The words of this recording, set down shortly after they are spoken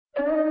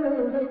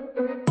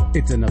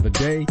It's another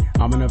day.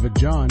 I'm another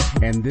John,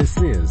 and this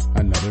is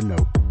Another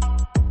Note.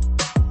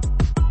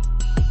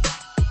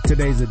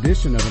 Today's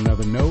edition of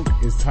Another Note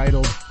is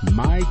titled,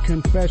 My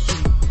Confession.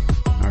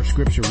 Our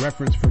scripture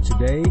reference for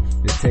today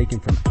is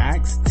taken from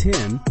Acts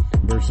 10,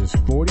 verses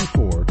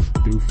 44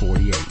 through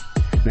 48.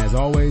 And as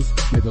always,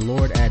 may the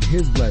Lord add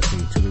His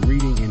blessing to the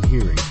reading and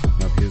hearing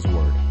of His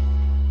word.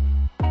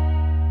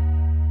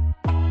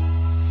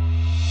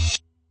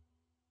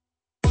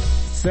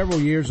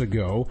 Several years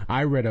ago,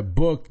 I read a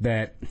book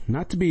that,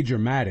 not to be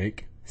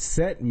dramatic,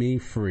 set me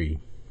free.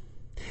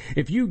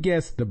 If you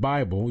guessed the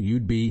Bible,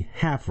 you'd be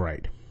half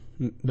right.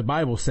 The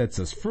Bible sets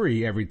us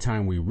free every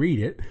time we read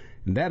it,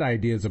 and that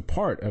idea is a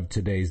part of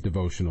today's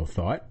devotional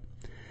thought.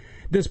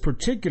 This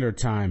particular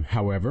time,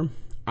 however,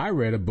 I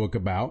read a book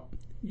about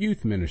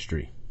youth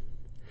ministry.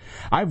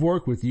 I've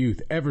worked with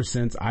youth ever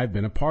since I've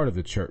been a part of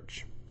the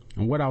church.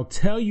 And what I'll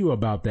tell you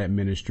about that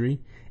ministry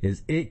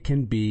is it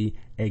can be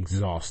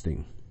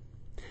exhausting.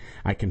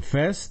 I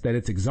confess that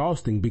it's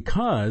exhausting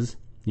because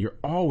you're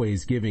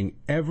always giving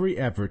every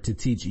effort to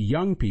teach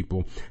young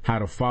people how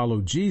to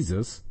follow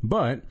Jesus,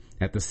 but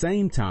at the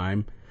same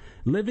time,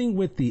 living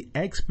with the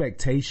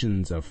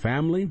expectations of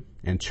family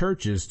and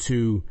churches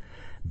to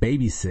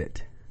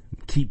babysit,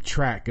 keep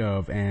track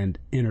of, and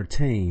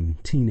entertain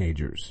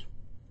teenagers.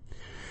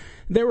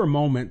 There were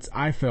moments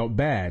I felt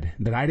bad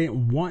that I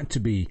didn't want to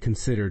be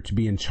considered to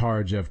be in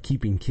charge of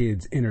keeping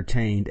kids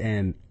entertained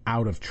and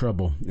out of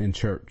trouble in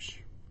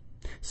church.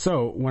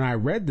 So when I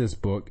read this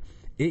book,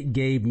 it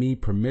gave me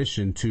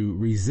permission to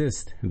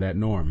resist that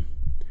norm.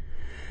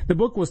 The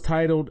book was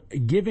titled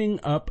Giving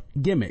Up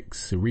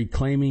Gimmicks,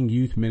 Reclaiming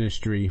Youth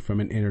Ministry from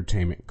an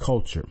Entertainment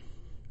Culture.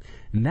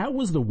 And that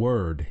was the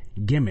word,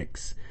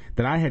 gimmicks,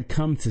 that I had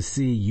come to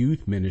see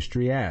youth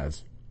ministry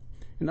as.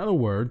 In other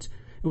words,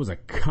 it was a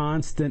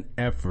constant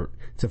effort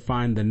to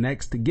find the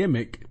next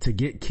gimmick to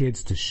get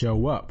kids to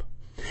show up.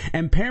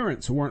 And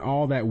parents weren't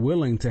all that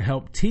willing to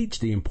help teach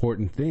the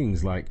important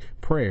things like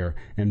prayer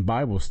and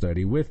Bible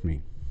study with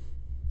me.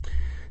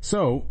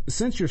 So,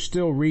 since you're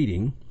still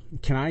reading,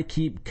 can I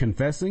keep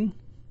confessing?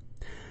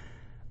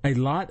 A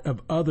lot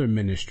of other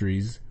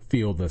ministries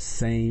feel the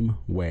same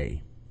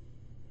way.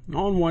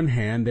 On one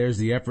hand, there's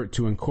the effort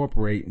to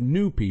incorporate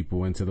new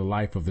people into the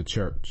life of the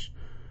church.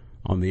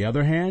 On the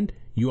other hand,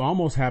 you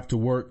almost have to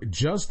work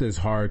just as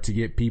hard to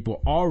get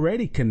people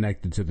already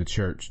connected to the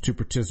church to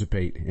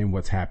participate in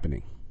what's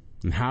happening.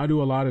 And how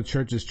do a lot of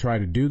churches try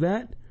to do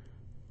that?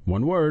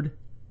 One word,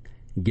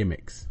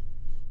 gimmicks.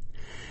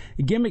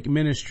 Gimmick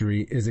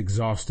ministry is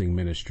exhausting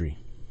ministry.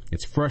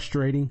 It's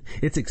frustrating,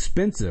 it's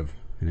expensive,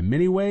 and in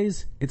many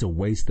ways, it's a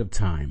waste of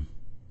time.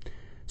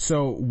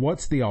 So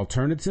what's the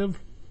alternative?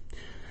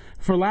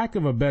 For lack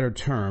of a better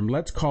term,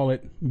 let's call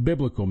it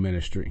biblical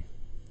ministry.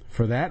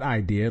 For that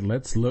idea,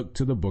 let's look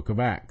to the book of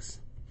Acts.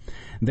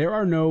 There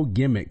are no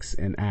gimmicks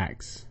in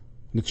Acts.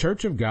 The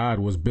Church of God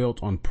was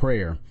built on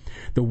prayer,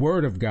 the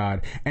Word of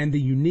God, and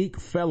the unique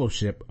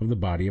fellowship of the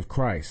body of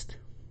Christ.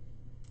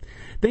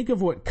 Think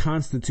of what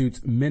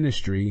constitutes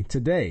ministry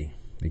today.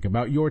 Think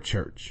about your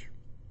church.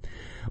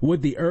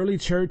 Would the early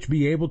church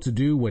be able to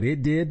do what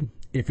it did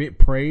if it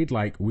prayed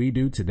like we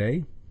do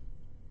today?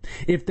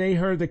 If they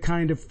heard the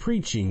kind of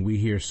preaching we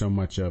hear so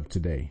much of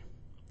today?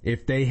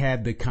 If they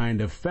had the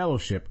kind of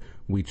fellowship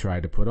we try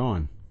to put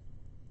on?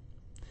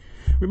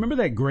 Remember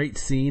that great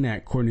scene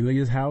at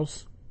Cornelius'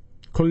 house?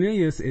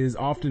 Cornelius is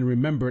often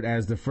remembered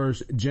as the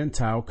first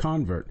Gentile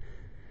convert.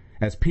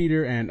 As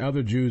Peter and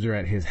other Jews are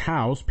at his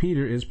house,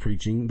 Peter is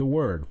preaching the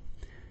word.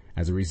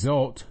 As a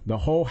result, the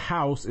whole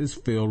house is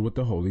filled with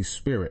the Holy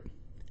Spirit.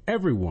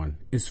 Everyone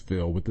is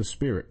filled with the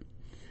Spirit.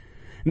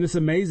 And this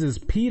amazes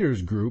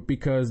Peter's group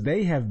because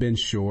they have been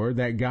sure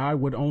that God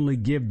would only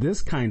give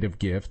this kind of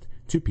gift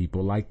to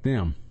people like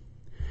them.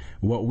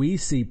 What we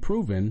see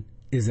proven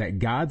is that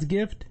God's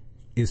gift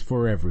is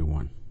for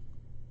everyone.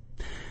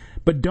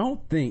 But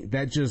don't think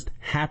that just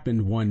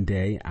happened one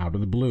day out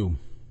of the blue.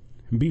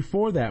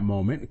 Before that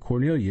moment,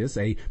 Cornelius,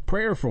 a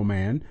prayerful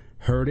man,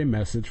 heard a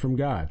message from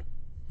God.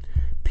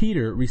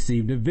 Peter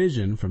received a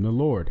vision from the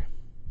Lord.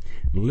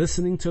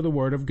 Listening to the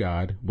word of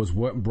God was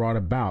what brought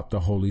about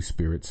the Holy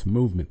Spirit's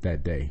movement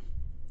that day.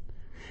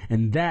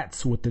 And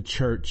that's what the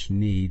church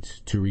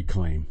needs to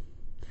reclaim.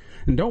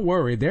 And don't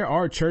worry, there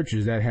are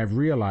churches that have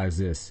realized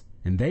this,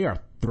 and they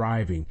are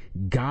thriving.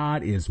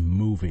 God is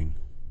moving.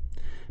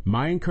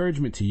 My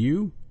encouragement to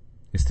you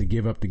is to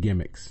give up the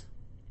gimmicks.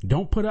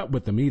 Don't put up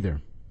with them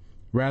either.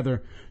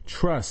 Rather,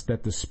 trust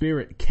that the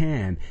Spirit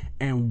can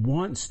and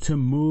wants to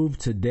move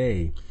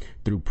today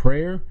through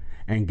prayer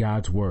and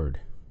God's Word,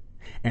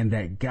 and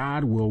that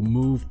God will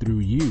move through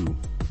you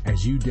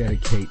as you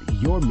dedicate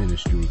your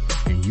ministry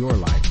and your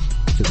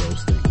life to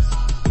those things.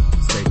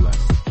 Stay blessed.